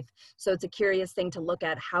space safe. So it's a curious thing to look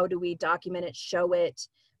at. How do we document it, show it,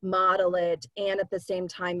 model it, and at the same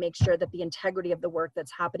time make sure that the integrity of the work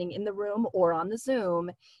that's happening in the room or on the Zoom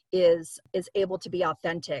is able to be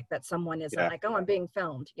authentic, that someone isn't like, oh, I'm being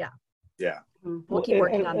filmed. We'll keep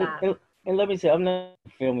working on that. And let me say, I'm not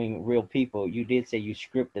filming real people. You did say you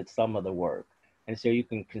scripted some of the work, and so you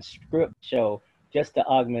can script show just to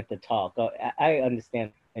augment the talk. I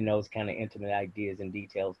understand in those kind of intimate ideas and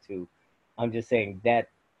details too. I'm just saying that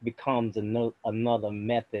becomes another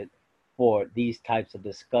method for these types of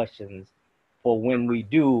discussions for when we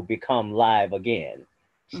do become live again.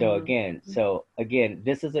 So again,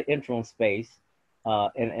 this is an interim space,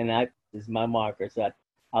 and this is my marker, so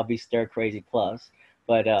I'll be stir crazy plus.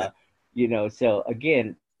 But you know, so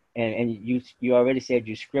again, and you already said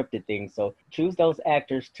you scripted things, so choose those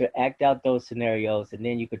actors to act out those scenarios, and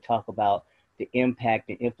then you could talk about the impact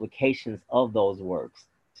and implications of those works.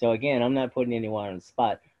 So again, I'm not putting anyone on the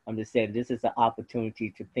spot. I'm just saying this is an opportunity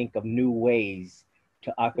to think of new ways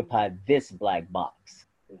to occupy this black box.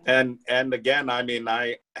 And again, I mean,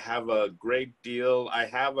 I have a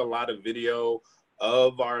lot of video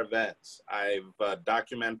of our events. I've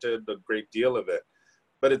documented a great deal of it.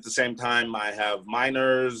 But at the same time, I have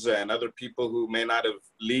minors and other people who may not have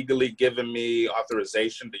legally given me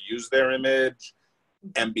authorization to use their image.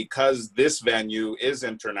 And because this venue is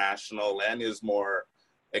international and is more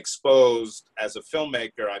exposed, as a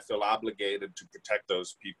filmmaker, I feel obligated to protect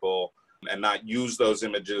those people and not use those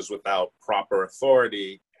images without proper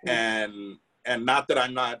authority. And And not that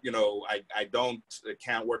I'm not, I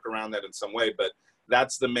can't work around that in some way, but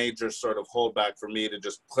that's the major sort of holdback for me, to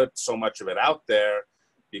just put so much of it out there,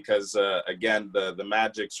 because again, the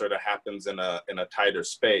magic sort of happens in a tighter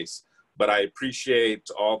space. But I appreciate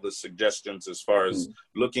all the suggestions as far as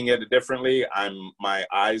looking at it differently. My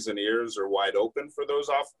eyes and ears are wide open for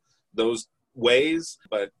those ways,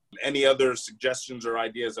 but any other suggestions or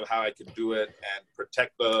ideas of how I could do it and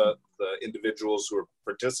protect the individuals who are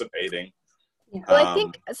participating. Yeah. Well, I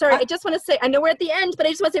think, sorry, I just want to say, I know we're at the end, but I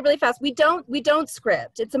just want to say really fast, we don't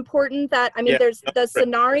script. It's important that, there's the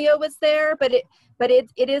scenario was there, but it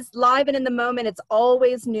is live and in the moment. It's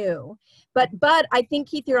always new. But I think,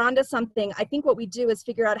 Keith, you're onto something. I think what we do is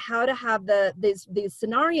figure out how to have these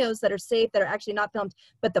scenarios that are safe, that are actually not filmed,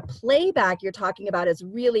 but the playback you're talking about is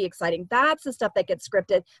really exciting. That's the stuff that gets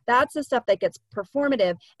scripted. That's the stuff that gets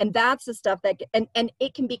performative. And that's the stuff that, and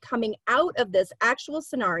it can be coming out of this actual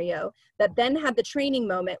scenario that then had the training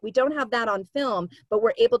moment. We don't have that on film, but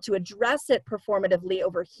we're able to address it performatively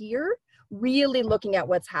over here, really looking at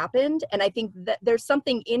what's happened. And I think that there's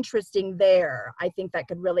something interesting there. I think that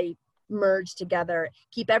could really merge together,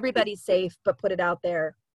 keep everybody safe, but put it out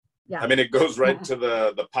there. Yeah. It goes right to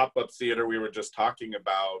the pop-up theater we were just talking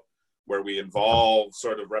about, where we involve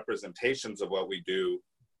sort of representations of what we do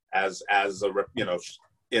as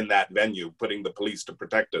in that venue, putting the police to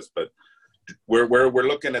protect us. But we're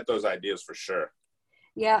looking at those ideas for sure.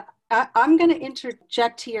 Yeah, I'm going to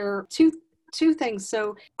interject here two things.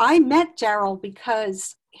 So I met Daryl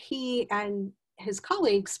because he and his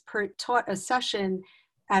colleagues taught a session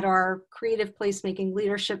at our Creative Placemaking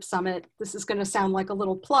Leadership Summit. This is going to sound like a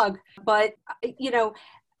little plug, but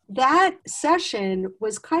that session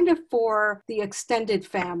was kind of for the extended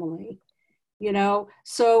family,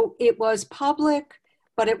 so it was public,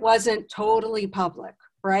 but it wasn't totally public,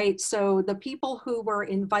 right? So the people who were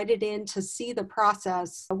invited in to see the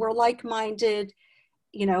process were like-minded,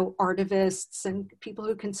 artivists and people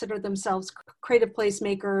who consider themselves creative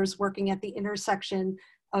placemakers working at the intersection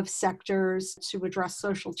of sectors to address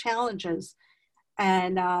social challenges.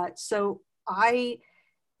 And so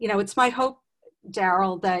it's my hope,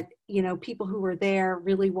 Daryl, that, people who were there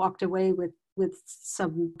really walked away with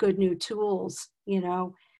some good new tools,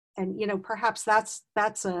 and, perhaps that's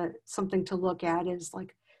something to look at, is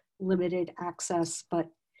like limited access, but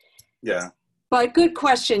yeah. But good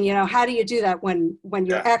question, how do you do that when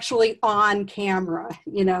you're actually on camera,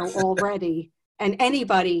 already, and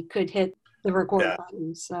anybody could hit the record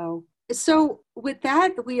button. So with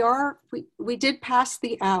that, we did pass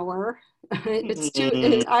the hour. It's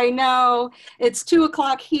I know it's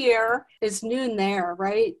 2:00 here. It's noon there,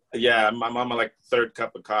 right? Yeah, I'm on my third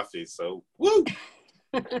cup of coffee. So woo.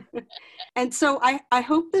 And so I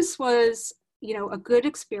hope this was, a good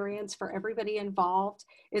experience for everybody involved.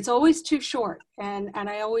 It's always too short, and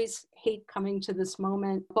I always hate coming to this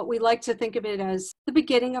moment, but we like to think of it as the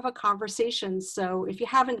beginning of a conversation. So if you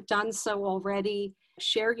haven't done so already,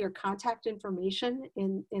 share your contact information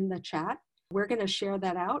in the chat. We're going to share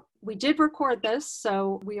that out. We did record this,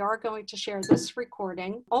 so we are going to share this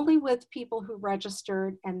recording only with people who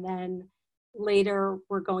registered, and then later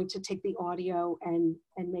we're going to take the audio and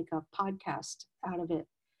make a podcast out of it.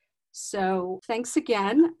 So thanks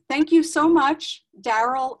again. Thank you so much,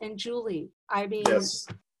 Daryl and Julie. Yes.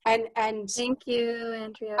 And thank you,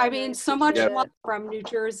 Andrea. So much love from New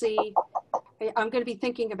Jersey. I'm going to be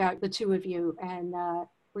thinking about the two of you and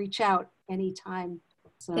reach out anytime.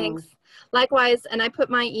 So. Thanks. Likewise, and I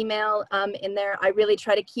put my email in there. I really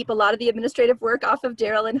try to keep a lot of the administrative work off of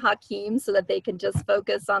Daryl and Hakeem so that they can just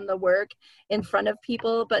focus on the work in front of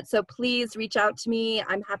people. But so please reach out to me.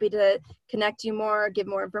 I'm happy to connect you more, give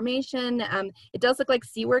more information. It does look like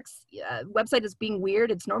CWorks website is being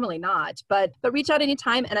weird. It's normally not, but reach out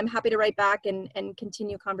anytime, and I'm happy to write back and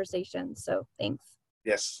continue conversations. So thanks.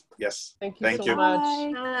 Yes. Thank you so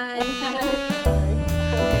Bye. much. Bye.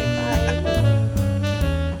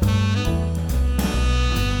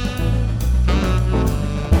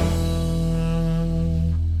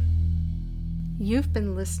 You've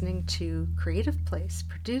been listening to Creative Place,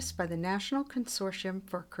 produced by the National Consortium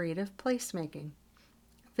for Creative Placemaking.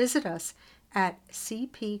 Visit us at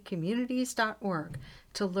cpcommunities.org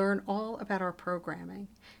to learn all about our programming.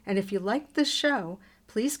 And if you like this show,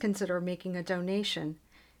 please consider making a donation.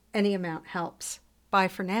 Any amount helps. Bye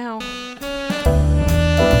for now.